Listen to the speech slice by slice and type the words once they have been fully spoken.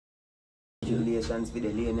Patience for the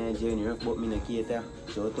lane journey, but me no cater.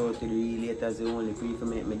 Shout out to the relators, the only free for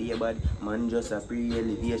make me day bad. Man just a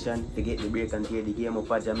pre-elevation. Forget the break and tear the game up,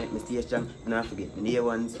 and make me stay strong. Not forget the day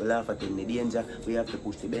ones, we laugh at in the danger. We have to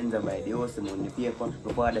push the Benz and buy the house, the money paper.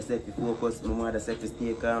 My father said to focus, my mother said to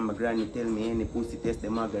stay calm. My granny tell me any pussy test,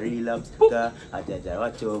 them have a relapse. Cause I Jaja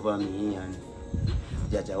watch over me and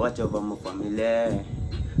Jaja watch over my family.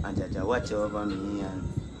 And Jaja watch over me and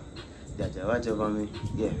Jaja watch over me,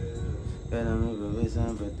 yeah. When I'm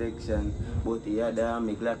prevention protection, both the other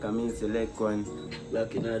make like a mean select one.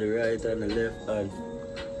 Locking on the right and the left hand.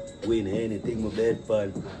 Win anything my bed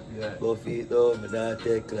pan. Yeah. Go feet down, my dad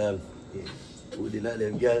take club. Yeah. Put in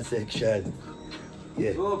them girl section.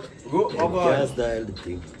 Yeah. Go girl style the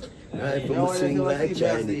thing. Right from the swing like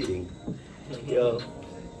China thing. Yo.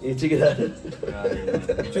 You check it out.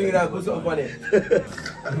 Check it out, put something on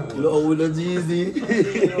it. Low the Jeezy.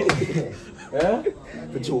 Yeah?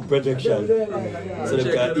 Put your projection. So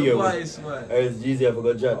they can't hear me. As Jeezy, I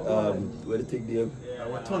forgot Jack. What do you think they have?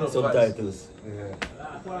 Subtitles. Yeah.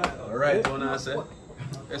 Alright, what I say?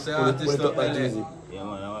 Let's say Put it artist up up back there. Jeezy. Yeah,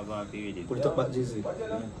 man, I'm going to be with it. Put it up back Jeezy.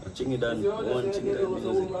 Ching it down. One ching it down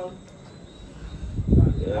music.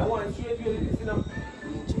 Yeah.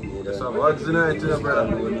 So what's tonight, brother?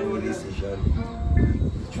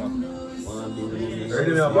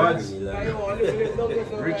 Ready, my buds?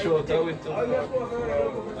 Reach out to it.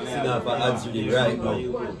 Sing out for ads really right now. Yeah,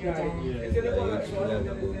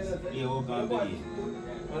 what can be?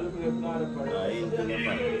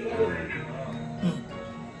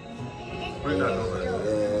 Bring that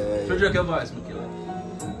over. Should you your voice, Mikila?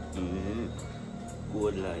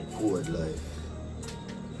 Code life. Code life.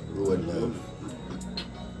 Road life.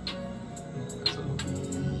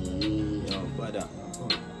 Yo, QUADA.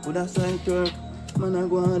 Put a sign work, man I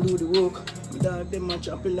go and do the work. Me dog them a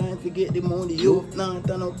chop a line to get the money yo. Nah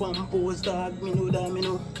turn up and post dog, me know that me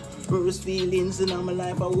know. First feelings in my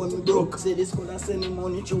life I when me broke. Say this could I send me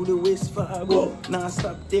money through the West Fargo. Nah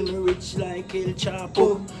stop till me rich like El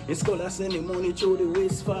Chapo. It's could I send me money through the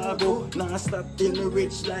West Fargo. Nah stop till me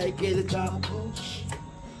rich like El Chapo.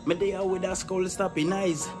 Me there with a skull stopping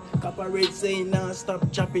eyes. Corporate saying nah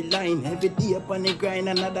stop choppy line. Every day up on the grind,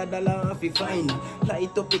 another dollar off it fine.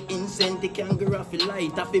 Light up the incense, the kangaroo off it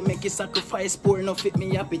light. Happy make a sacrifice, pour no fit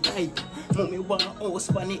me appetite. Mommy want house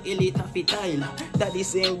pan the elite off it tile. Daddy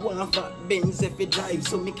saying one fat Benz if it drive.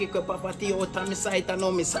 So me kick up a party out on my sight and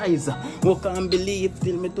on my size. Who can't believe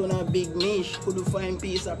till me turn a big niche. Couldn't find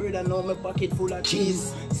peace, a brother know my pocket full of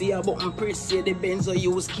cheese. See a button press, say the Benz or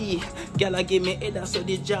use key. Gala give me header so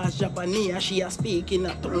the jazz Japanese. She a speak in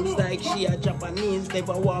a tongues like she a Japanese.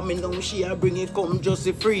 Never want me know she a bring it come just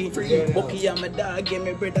free. Bucky and my dog, get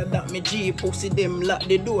me brother that me G. Pussy them lock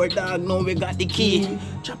the door dog, now we got the key.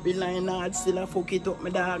 Choppy line hard, still a fuck it up my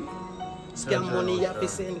dog. Scam money you have to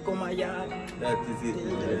send come a yard. That is it.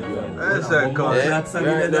 That's a call. That's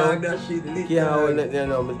a dog that shit lit. Can't hold it there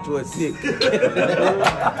now, my throat sick.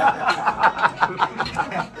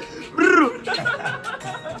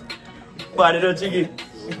 Bad don't chicken.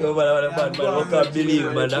 No matter what the bad man, I can't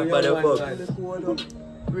believe man, that bad fuck.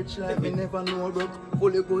 Rich like me never know broke.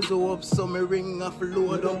 Fully goes up, so me ring off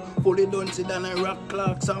load up. Fully don't sit down and rock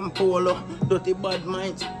clocks and polo. Dirty bad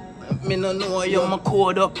minds, me no know you my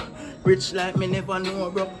code up. Rich like me never know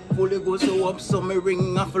broke. Fully goes up, so me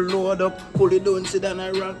ring off load up. Fully don't sit down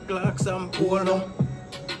and rock clocks and polo.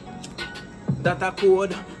 That a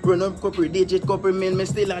code, run up couple digit, couple mil, me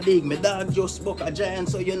still a dig. Me dog just buck a giant,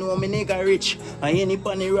 so you know me nigga rich. And any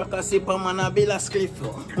panny rock a sip a man a bill a spliff.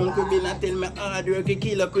 Uncle Bill a tell me hard work a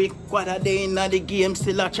kill a quick. QUADA day in the game,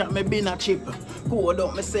 still a chat me been a chip. Code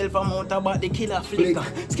up myself, I'm out about the killer flicker.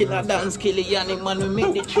 Skill a dance, kill a yannick man, we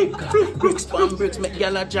make the trick. Bricks pan bricks, make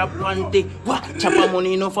gal a drop panty. What? Chop a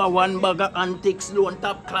money enough for one bag of antiques. Loan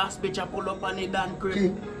top class, bitch a pull up on the dan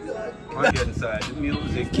crib. Inside the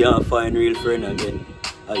music. Can't find real friend again.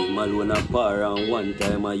 I'm alone a par and one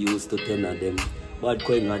time I used to 10 of them. Bad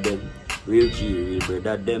coin of them. Real G, real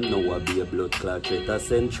brother them. Now I be a blood clot threat a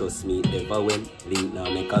send. Trust me, never went. Link now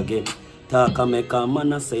make again. Talk and make a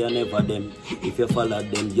man and say I never them. If you follow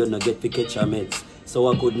them, you no get to catch a meds.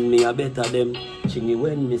 So I couldn't me a better them. Chingy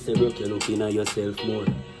when me say broke, you looking at yourself more.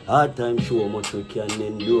 Hard time show much we can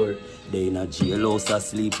endure. They in a jailhouse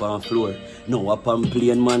asleep on floor. Now up on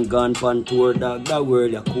plane man gone pan tour. Dog that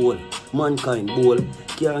world ya cold. Mankind bowl.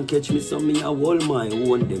 Can't catch me so me a hold my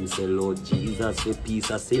own. Them say Lord Jesus for piece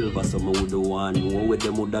of silver. So me would want know what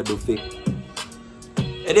them would do fake.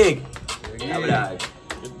 Hey dig.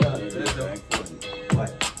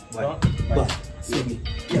 What? See me.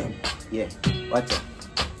 Yeah. Watch out.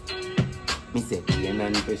 Me say pain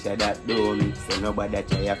and pressure that don't mix. So nobody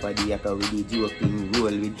try for the yaka with the joking.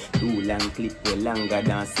 Roll with too long clip way longer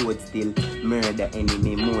than sword still. Murder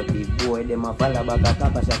enemy motive. Boy them a follow back a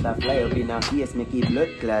copper shot a fly up in a face. Make it blood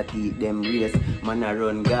clot eat them race. Man a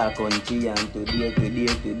run gar country and today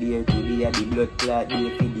the blood clot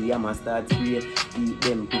day for the hammer start spray. Keep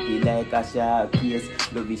them cookie like a shark case.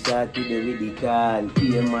 Love be shot to the radical.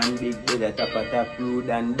 Peer man big brother top rude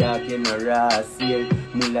and dark in a raw seal.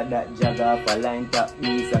 Mula that jag off a line top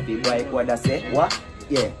piece of the boy QUADA say what?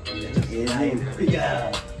 Yeah. His name.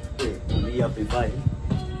 Yeah. We have to fight.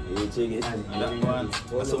 You check it. That one.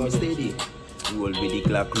 What's up, steady? Roll with the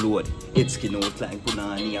Glock load. Head skin out like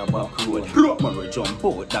punani a back road. Murray jump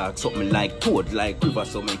out dark something like toad like river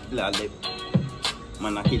so make lip.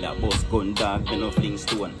 Man a killer boss gun dog, me no fling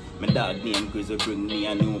stone. My dog name Grizzly bring me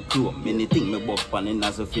a new chrome. Many thing me buck pan in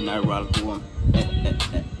as a funeral home.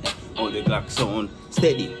 All the Glock sound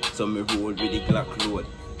steady, so me roll with the Glock load.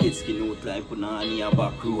 Head skin out like punani a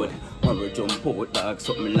back road. Murray jump out dog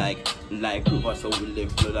something like river so we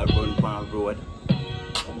live blood a run pan road.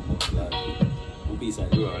 Who be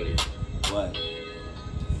side early? Why?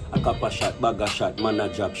 A copper shot, bag a shot, man a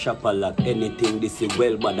job, shop a lot. Anything this is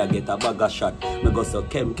well, but I get a bag a shot. Me go so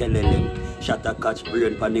kem keleleng. Shot a catch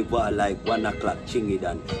brain panic wall like 1 o'clock. Chingy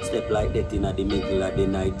dan. Step like that in the middle of the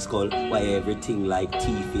night skull. Why everything like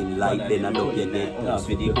teeth in light, then I don't get it. Off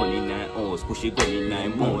with the gun in 9 hours, push it gun in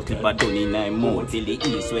 9 more. Clip a done in 9 more. Till the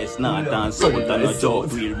east, west, north and south and a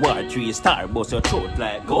joke. Real war 3-star, bust your throat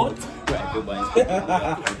like gold. Right, go by.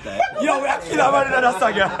 Yo, we are killing a man in that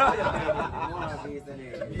song, yeah.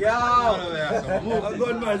 Yo! I'm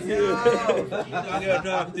good, man.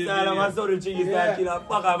 I'm a sorry to you, I'm killing a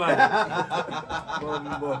fucker, man.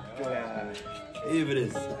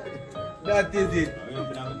 Evidence. That is it.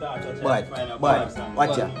 But,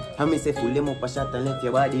 watch ya. How me say full them up a shot and left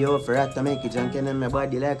your body off for rat to make it junk in my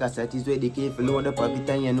body like a satisfied the cave load up of it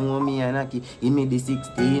and you know me and Aki. In me the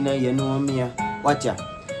 16 and you know me. Watch ya.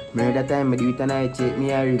 Murder time I do it and I check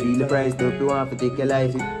me I reveal the price to if you want to take your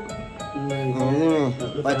life.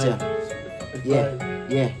 Watch ya.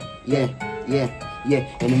 Yeah.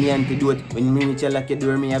 Enemy antidote. When me reach a lock your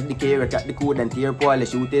door, me have the care, cut the code and tear Paul.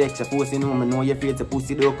 Shoot it extra force in home. I know you're afraid to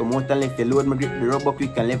pussy dog. Come out and left your load. Me grip the rubber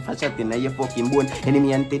quick and left a shot in your fucking bone.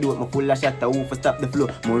 Enemy antidote. Me full of shot. I who for stop the flow.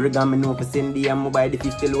 More gun me know for send the ammo by the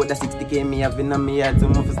 50 load. The 60k me having on me yard. So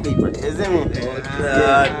more for sleeper. Is it me?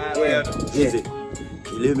 Easy.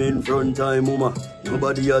 Kill him in front time, mama.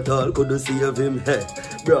 Nobody at all could save him. Hey,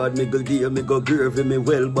 broad me go dear, me go grave him. Me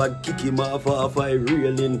well bad, kick him off I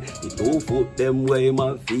reeling. He don't foot them way,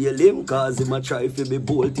 man feel him. Cause him a try to be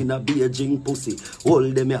bolt in a Beijing pussy.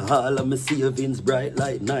 Hold them a haul of me savings. Bright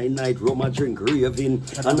light, 9 night, rum a drink raving.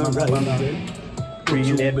 And a ride.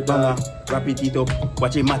 Real heavy banger, wrap it up,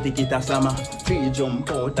 watch him matic it a slammer. 3 jump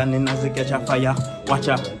out and then as he catch a fire. Watch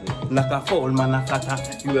out, like a foul man a flatter.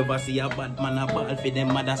 You ever see a bad man a ball for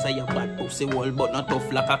them mother say a bad pussy wall but not tough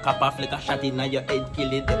like a copper flick a shot in your head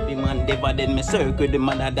kill it every man never then me circle the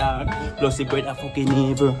mother dog. Plus the bread a fucking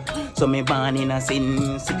evil. So me born in a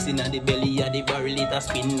sin, 6 in the belly of the barrel it a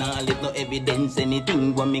spin. All it no evidence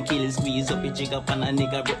anything when me kill squeeze up a chick up and a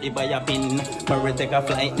nigga broke it by a pin. Parrot take a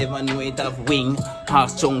flight never know it have wing.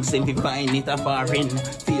 Half chunks and we find it a foreign.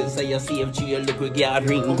 Feel say you save jail look with your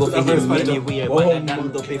ring. Go for him anywhere but I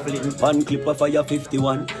can't up a flint. One clip of fire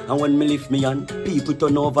 51. And when me lift me on, people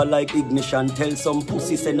turn over like ignition. Tell some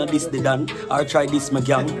pussy send a this they done. Or try this my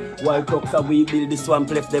gang. While crooks are we build this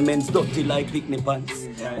swamp left them ends dirty like picnic pants.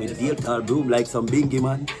 With deal tall broom like some bingy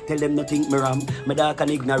man. Tell them nothing me ram. Me dark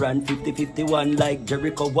and ignorant 50-51 like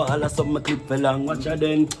Jericho Wall or some me clip for long. Watch ya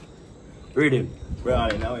then. Read him.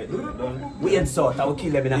 We ain't sort, I will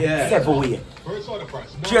kill them in a 7 way.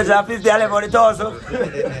 Treasure 50 I live on the torso.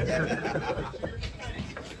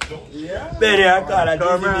 Benny I call it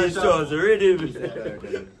these shows. Read him.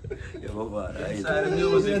 Inside the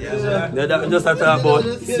music, yes, Just a talk about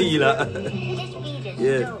Sealer.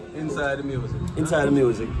 Yeah. Inside the music. Inside the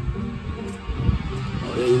music.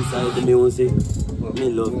 Inside the music. Me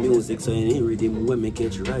love music, so any rhythm when me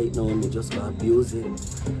catch right now, me just got music.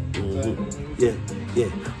 Yeah.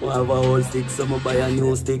 One have a whole stick, so me buy a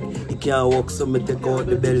new stick. It can't work, so me take out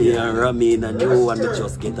the belly and ram in a new one, me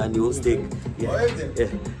just get a new stick. Yeah.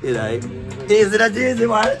 You like? Easy that easy,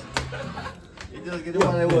 man.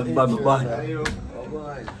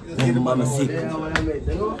 Remember me sick.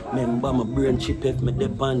 Remember my brain chip if me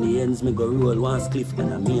dip on the ends. Me go roll one spliff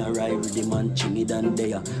then me a ride with the man chingy than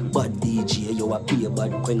there. Bad DJ, you a pay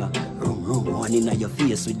bad quenga. Rum, one in your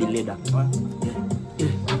face with the leather.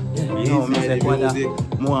 You know me say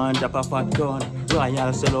QUADA, more and drop a fat gun.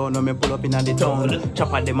 Royal sell no me pull up in the town.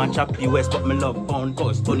 Chopper them a chop the west, but me love pound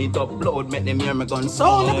cause turn it up loud, make them hear me gun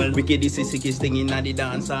sound. Wicked is the sickest thing in the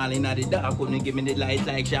dance hall, in the dark, couldn't give me the light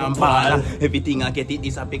like champagne. Everything I get it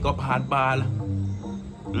is a pick up hard ball.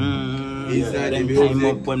 Them time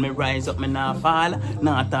up when me rise up, me nah fall.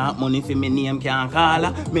 Nah talk money for me name can't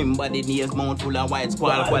call. Remember the days mount full of white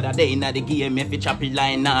squall. QUADA day in the game, if you chop it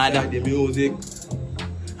line nada. The music.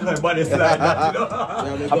 My body slide that, you know.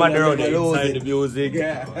 I'm on the road inside the music.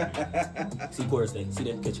 Yeah. See chorus then, see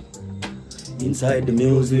that, catch it. Inside the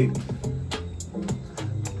music.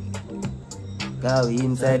 Go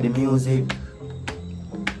inside the music.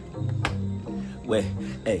 Where,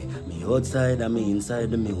 hey, me outside and me inside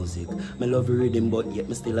the music. Me love the rhythm but yet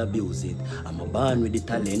me still abuse it. I'm a born with the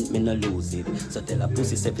talent, me no lose it. So tell a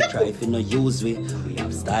pussy say fi try if you no use we. We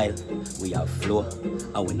have style, we have flow,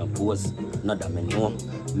 and we no pose. Not that me know,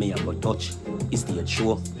 me a go touch, it's the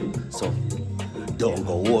show. So don't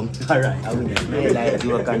go home. Alright, I will smile like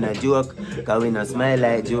joke and a joke. Cause we no smile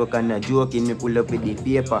like joke and a joke. In me pull up with the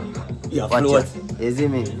paper. yeah, Watch float. ya, you see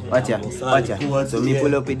me? Watch ya, watch ya. So me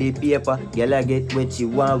pull up with the paper. Girl I get what she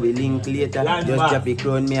want, we link later. Just drop a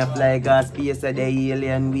crown, me a fly gas space of the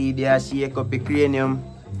alien weed, there shake up a cranium.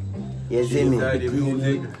 You see me? Inside the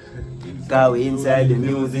music. Cause we inside the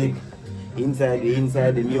music.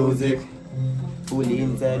 Inside the music. Fully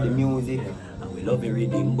inside the music. And we love the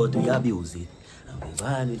rhythm but we abuse it. And we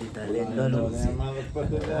born with the talent, no lose it.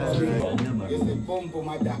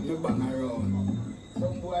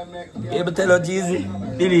 Yeah, but tell her Jeezy,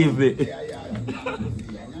 believe me.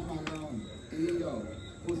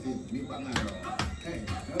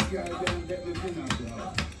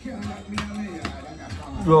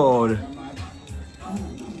 Lord,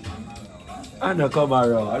 I know come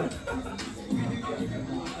around.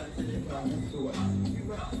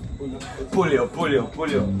 Pull you.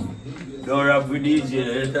 Don't rap with DJ.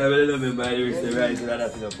 Every time I love me by the wrist, right to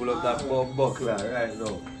that thing. Pull up that buckler right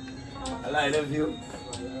now. I like the view.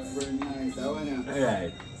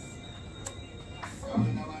 Alright.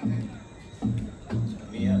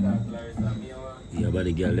 Yeah, but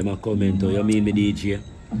the girl, them a comment, you mean me DJ?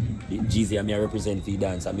 Jeezy, I'm here represent the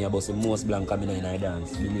dance. I'm here about the most blank coming in the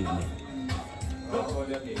dance, believe me.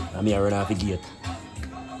 I'm here run off the gate.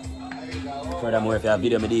 Furthermore, if you have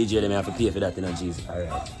video me DJ, then I have to pay for that in a Jeezy.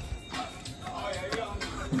 Alright.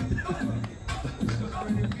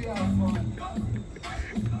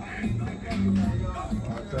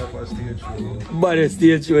 But the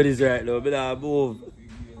stage show is right now, but I move.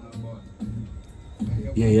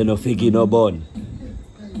 Yeah, you're no figgy, no bun.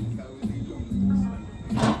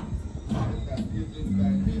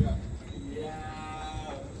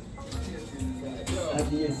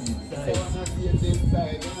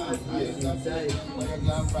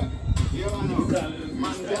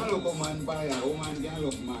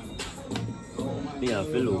 Me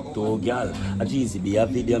have to look too girl. A Jeezy be a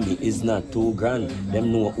video me is not too grand.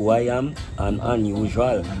 Them know who I am and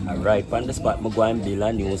unusual. I right on the spot, me go and build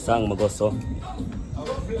a new song, me go so.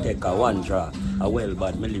 Take a one draw. A well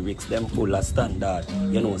bad, my lyrics them full of standard.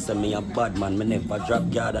 You know, say me a bad man, me never drop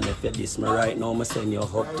guard. And if you diss me right now, me send you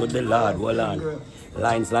up to the Lord. Hold on.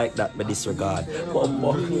 Lines like that, me disregard. But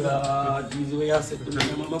Jeezy, what you say to me?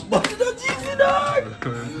 I'm a bad Jeezy dog.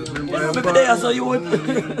 Maybe there so you would.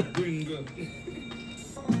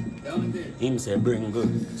 Him say bring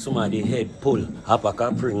good, somebody head pull,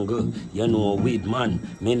 apaka pringle. You know weed man,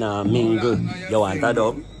 me nah mingle. You want that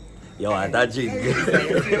up? You want that jig?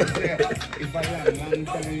 If I had a long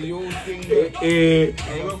time, you think that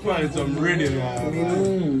I'm gonna find some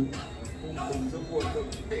rhythm.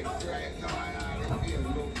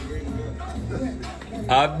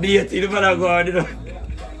 I beat you for that God.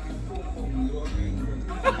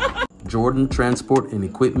 Jordan Transport and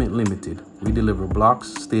Equipment Limited. We deliver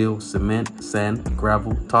blocks, steel, cement, sand,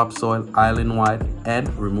 gravel, topsoil, island-wide, and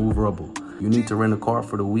remove rubble. You need to rent a car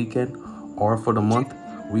for the weekend or for the month?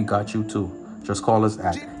 We got you too. Just call us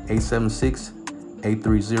at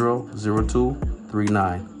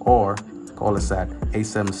 876-830-0239 or call us at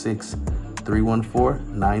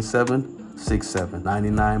 876-314-9767.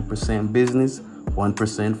 99% business,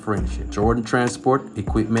 1% friendship. Jordan Transport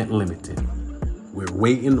Equipment Limited. We're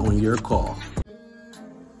waiting on your call.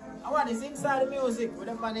 I want this inside the music, with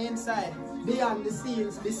them on the inside, beyond the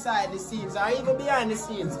scenes, beside the scenes, or even behind the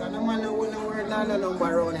scenes. Because no man wouldn't work no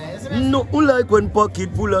number around here, isn't it? No, like when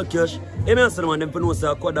pocket full of cash. I mean, someone them know say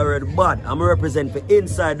QUADA red bad. I'm represent for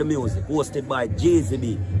Inside the Music, hosted by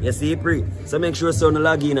JZB. You see, pre? So make sure you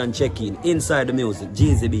log in and check in. Inside the Music,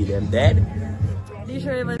 JZB, them dead. Be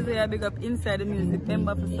sure you say I big up Inside the Music.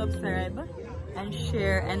 Remember to subscribe. and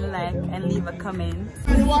share and like and leave a comment.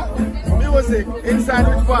 Music inside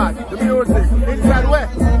which part? The music inside where?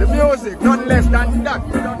 The music, not less than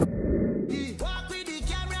that.